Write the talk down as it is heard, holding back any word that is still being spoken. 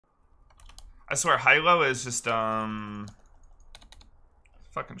I swear, Hilo is just, fucking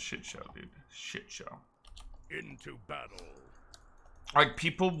shit show, dude. Shit show. Into battle. Like,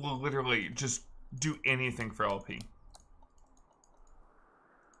 people will literally just do anything for LP.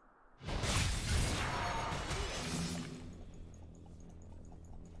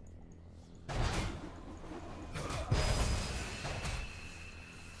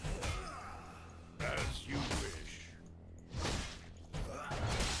 As you wish.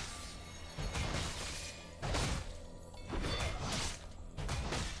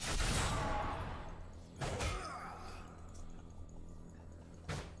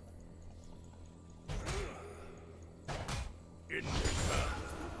 Into battle.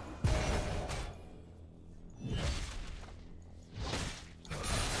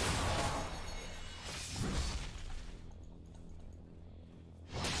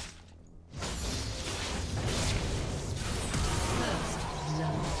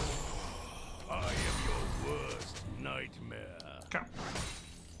 I am your worst nightmare. Okay.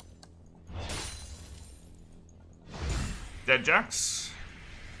 Dead Jax.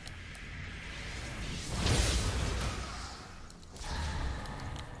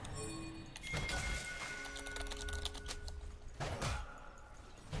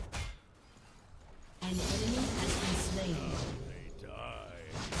 An enemy has been slain. They die.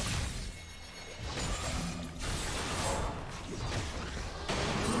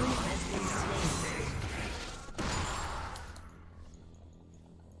 Enemy has been slain.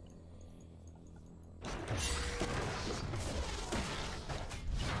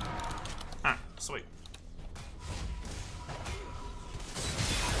 Ah, sweet.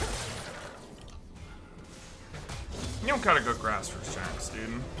 You don't gotta go grass for Jax,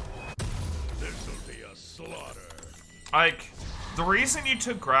 dude. This'll be a slaughter. Like, the reason you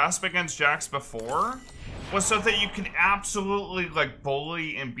took grasp against Jax before was so that you could absolutely, like,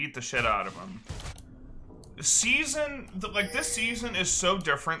 bully and beat the shit out of him. This season is so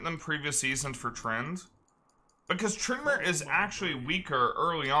different than previous seasons for Trynd. Because Trydnamere is actually weaker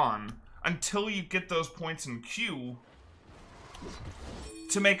early on until you get those points in Q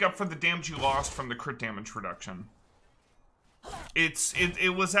to make up for the damage you lost from the crit damage reduction.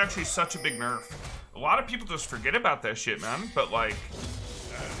 It was actually such a big nerf. A lot of people just forget about that shit, man. But like,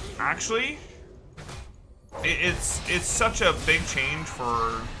 actually, it's such a big change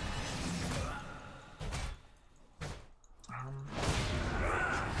for.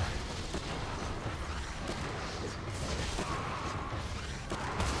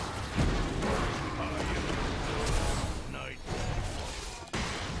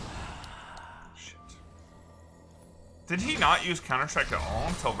 Shit. Did he not use Counter-Strike at all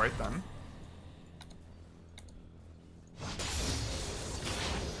until right then?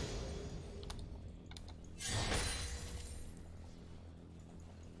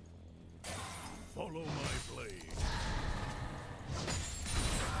 Follow my blade.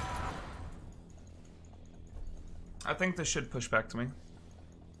 I think this should push back to me.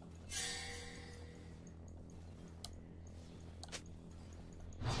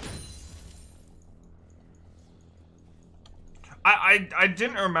 I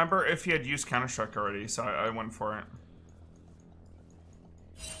didn't remember if he had used Counter-Strike already, so I went for it.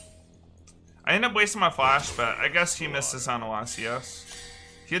 I ended up wasting my flash, but I guess he missed his on last CS.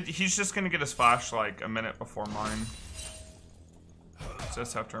 He's just gonna get his flash like a minute before mine.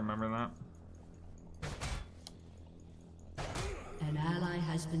 Just have to remember that. An ally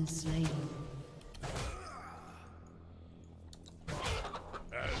has been slain.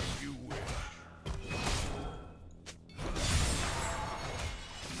 As you wish.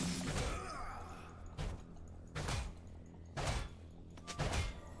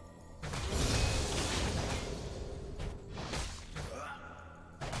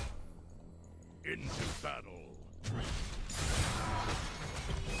 Into battle.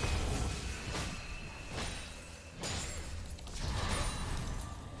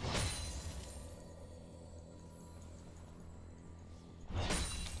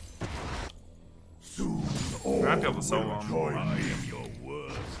 Soon We're not able to solo him. I am your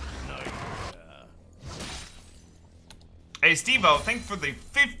worst nightmare. Hey, Steve-O, thanks for the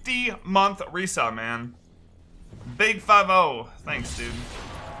 50-month resub, man. Big 5-0. Thanks, dude.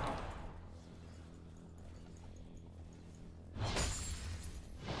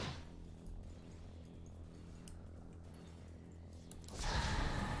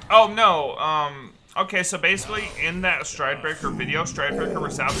 Oh, no, okay, so basically, in that Stridebreaker video, Stridebreaker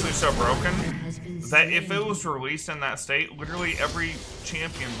was absolutely so broken that if it was released in that state, literally every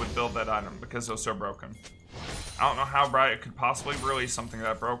champion would build that item because it was so broken. I don't know how Riot could possibly release something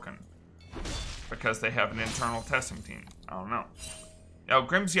that broken. Because they have an internal testing team. I don't know. Yo,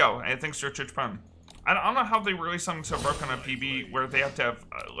 Grimm's yo. Hey, thanks for your Twitch Prime. I don't know how they release something so broken on PB where they have to have,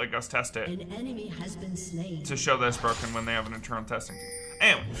 like, us test it. An enemy has been slain. To show that it's broken when they have an internal testing team.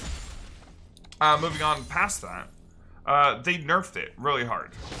 Anyway. Moving on past that. They nerfed it really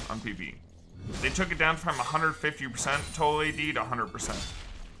hard on PB. They took it down from 150% total AD to 100%.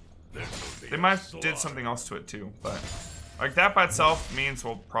 They might have did something else to it too, but like that by itself means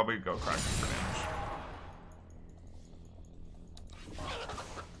we'll probably go Kraken for damage.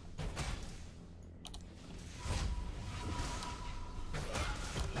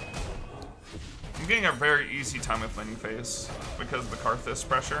 I'm getting a very easy time with laning phase because of the Karthus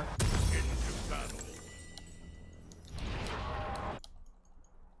pressure.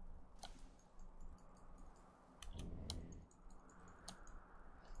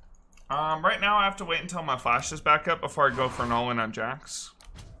 Right now I have to wait until my flash is back up before I go for an all-in on Jax.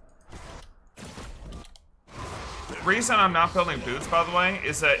 The reason I'm not building boots, by the way,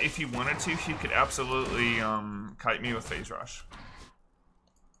 is that if he wanted to, he could absolutely kite me with Phase Rush.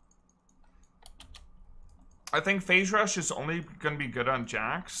 I think Phase Rush is only going to be good on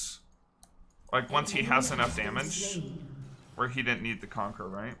Jax, like once he has enough damage, where he didn't need the Conquer,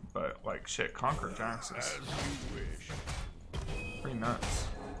 right? But like shit, Conquer Jax is pretty nuts.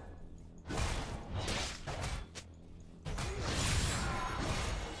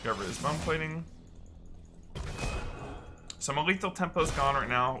 Got rid of his bum plating. So my lethal tempo's gone right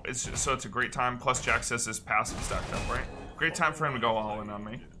now, so it's a great time. Plus Jax has his passive stacked up, right? Great time for him to go all in on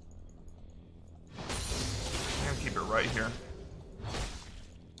me. I'm gonna keep it right here.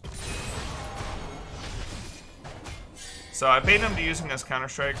 So I baited him to using his counter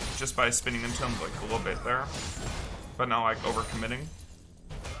strike just by spinning into him like a little bit there, but not like overcommitting.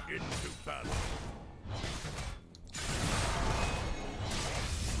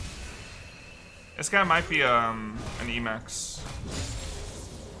 This guy might be an Emax.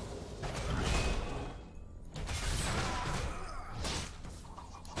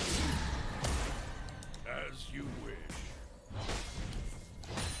 As you wish.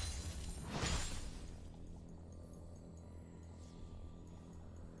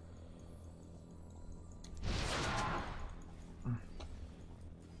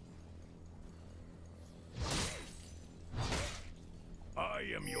 I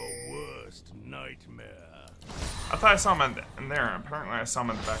am your worst nightmare. I thought I saw him in there. Apparently I saw him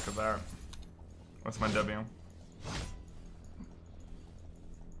in the back of that. With my W.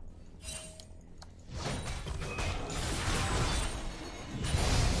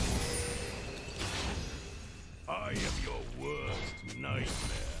 I am your worst nightmare.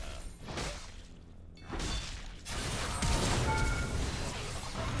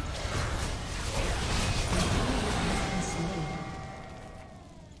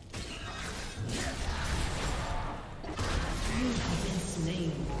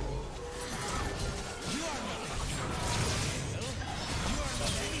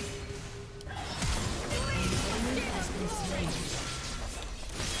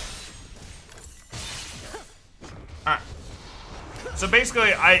 So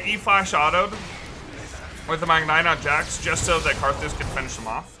basically, I E-Flash auto'd with the Magnite on Jax just so that Karthus could finish him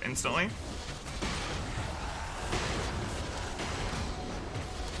off instantly.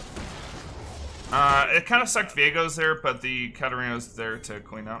 It kind of sucked Viego's there, but the Katarina's there to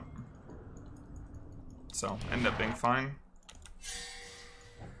clean up. So, ended up being fine.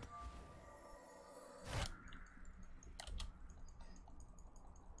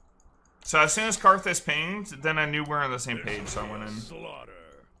 So as soon as Karthus pinged, then I knew we're on the same page, so I went in. Slaughter.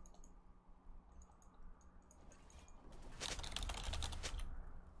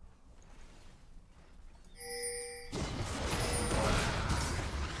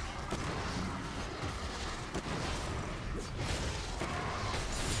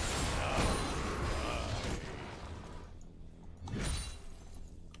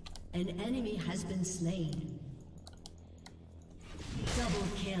 An enemy has been slain. Double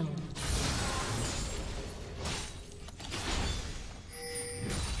kill.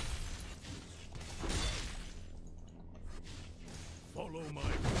 Follow my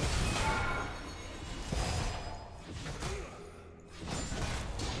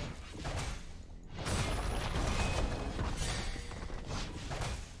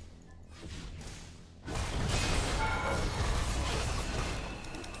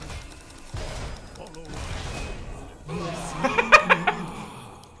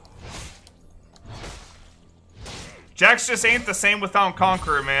Jax just ain't the same without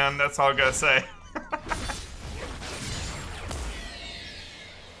Conqueror, man. That's all I gotta say.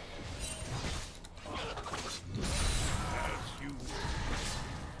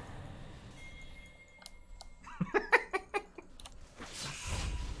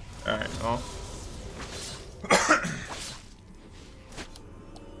 Alright, well.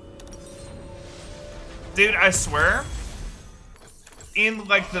 Dude, I swear, in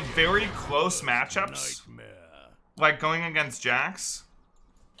like the very close matchups, like going against Jax,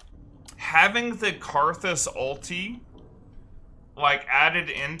 having the Karthus ulti like added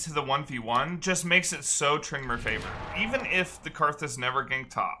into the 1v1 just makes it so Trydnamere favored. Even if the Karthus never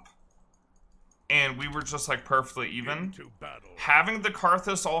ganked top and we were just like perfectly even, having the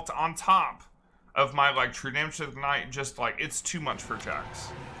Karthus ult on top of my like true damage to ignite, just like it's too much for Jax.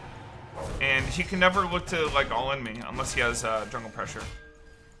 And he can never look to like all in me unless he has jungle pressure.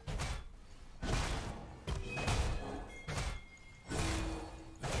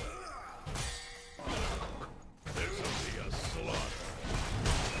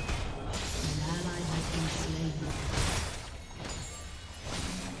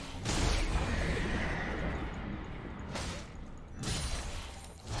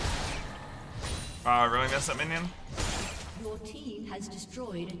 Really missed that minion? Your team has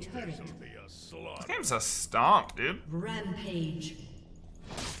destroyed a turret. This game's a stomp, dude. Rampage.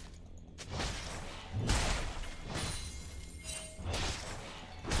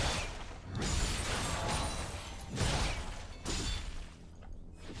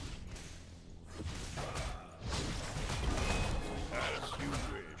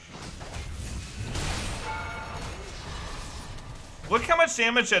 Look how much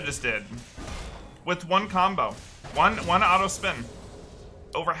damage I just did. With one combo. One auto spin.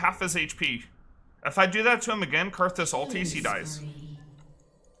 Over half his HP. If I do that to him again, Karthus ultis, he dies.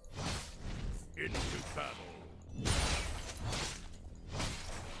 Into battle.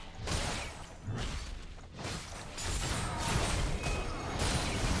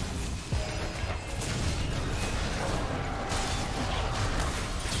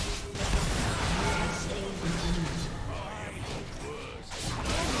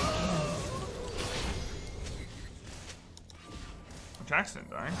 Jackson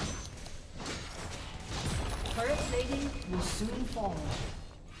die. Turret plating will soon fall.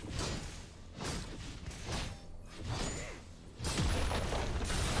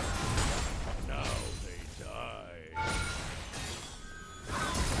 Now they die.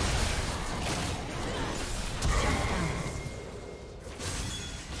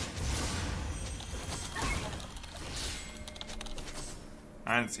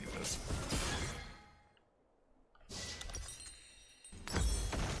 I didn't see this.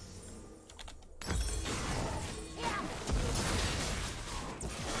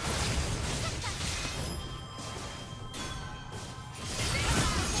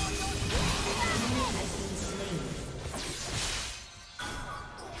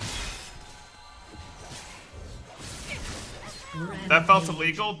 That felt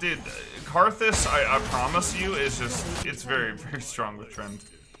illegal, dude. Karthus, I promise you, is just, it's very, very strong with Trynd.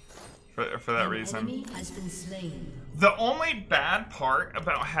 For that reason. The only bad part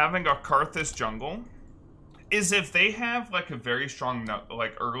about having a Karthus jungle is if they have like a very strong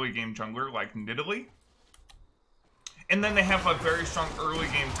like early game jungler like Nidalee, and then they have a very strong early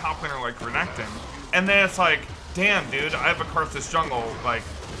game top laner like Renekton, and then it's like, damn dude, I have a Karthus jungle, like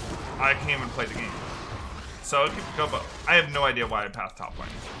I can't even play the game. So it could go, but I have no idea why I passed top lane.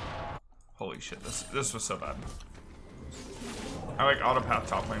 Holy shit, this was so bad. I like auto path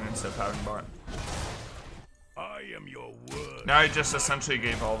top lane instead of having bot. I am your word. Now I just essentially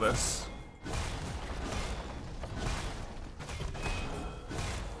gave all this.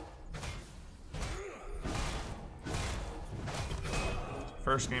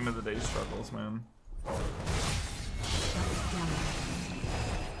 First game of the day struggles, man.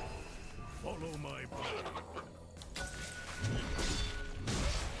 Follow my blade.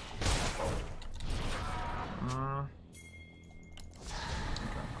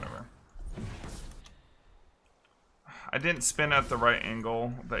 I didn't spin at the right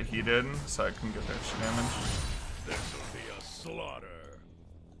angle that he did, so I couldn't get that extra damage. This will be a slaughter.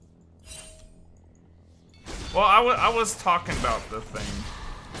 Well, I was talking about the thing.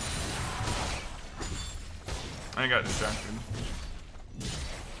 I got distracted.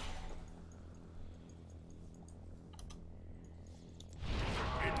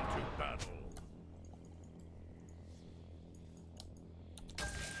 Into battle.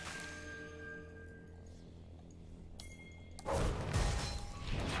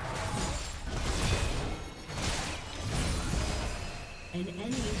 An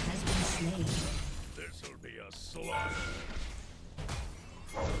enemy has been slain. This will be a slaughter.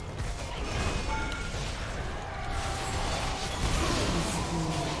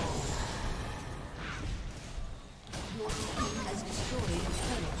 Your team has destroyed a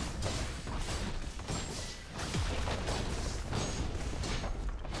turret.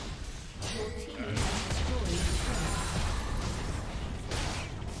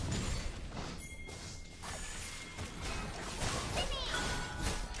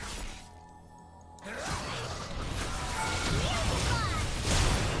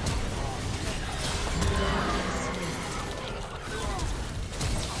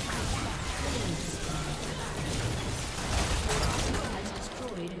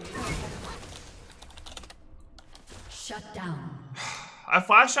 I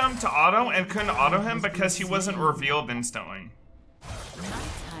flashed him to auto and couldn't auto him because he wasn't revealed instantly.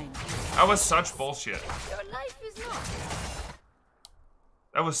 That was such bullshit. Your life is not.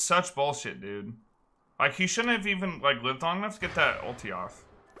 That was such bullshit, dude. Like, he shouldn't have even, like, lived long enough to get that ulti off.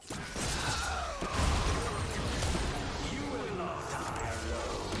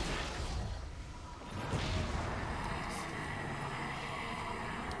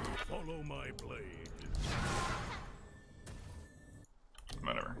 Follow my blade.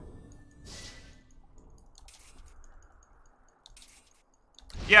 Whatever.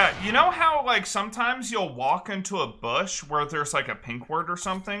 Yeah, you know how, like, sometimes you'll walk into a bush where there's, like, a pink word or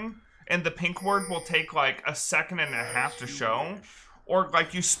something, and the pink word will take, like, a second and a half to show? Or,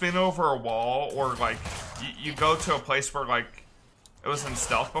 like, you spin over a wall, or, like, you go to a place where, like, it was in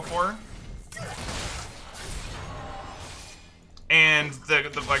stealth before? And,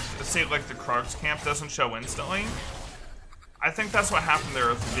 like, say, like, the Krugs camp doesn't show instantly? I think that's what happened there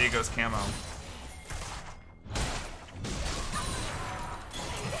with Diego's camo.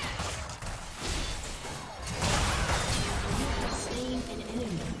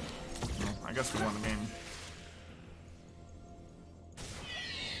 I guess we won the game.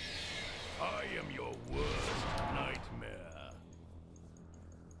 I am your worst nightmare.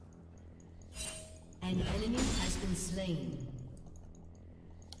 An enemy has been slain.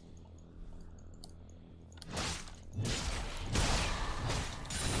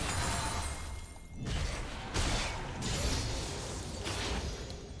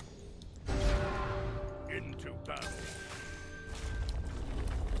 Into battle.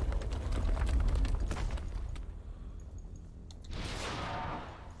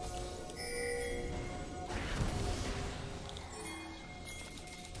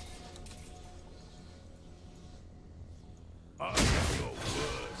 I am your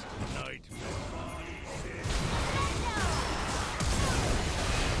worst nightmare.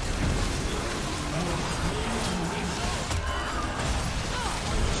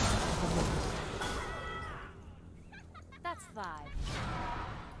 That's 5.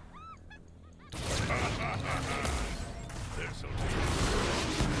 This'll be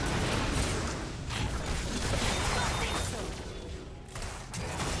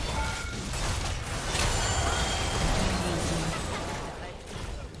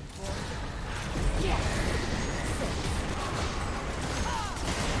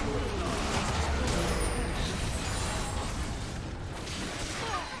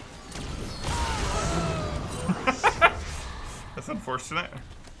That's unfortunate.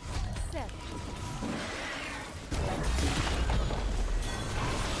 7.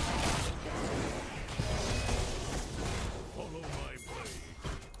 follow my blade.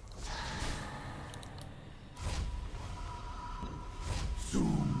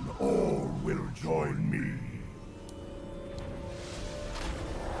 Soon all will join me.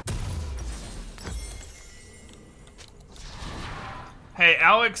 Hey,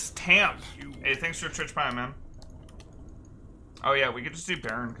 Alex Tamp. Hey, thanks for Twitch Prime, man. Oh yeah, we could just do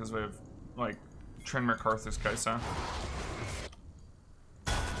Baron because we have, like, Trydnamere, Karthus, Kaisa.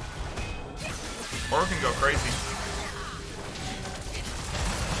 Or we can go crazy.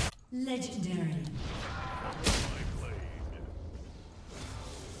 Legendary. My blade.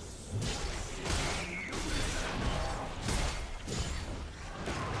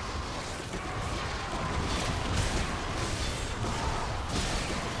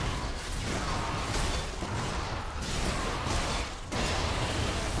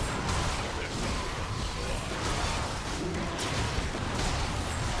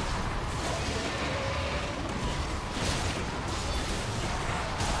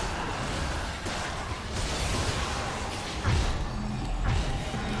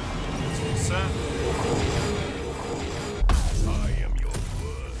 I am your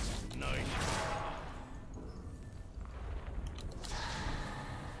worst nightmare.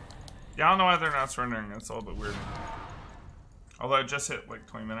 Yeah, I don't know why they're not surrendering. It's a little bit weird. Although it just hit like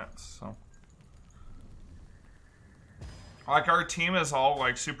 20 minutes, so. Like, our team is all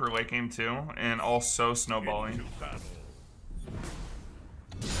like super late game too, and all so snowballing. Into battle.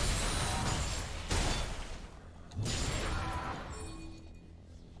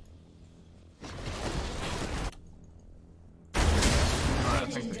 I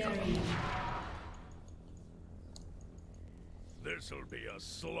think they got them. This'll be a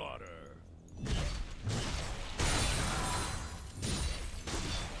slaughter.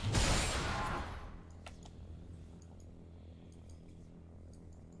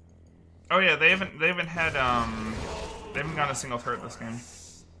 Oh yeah, they haven't had they haven't gotten a single turret this game.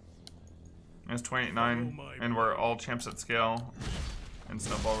 It's 28-9, and we're all champs at scale, and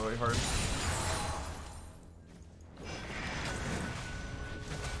snowball really hard.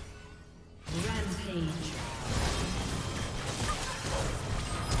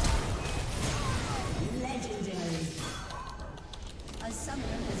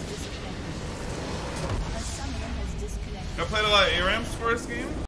 first game.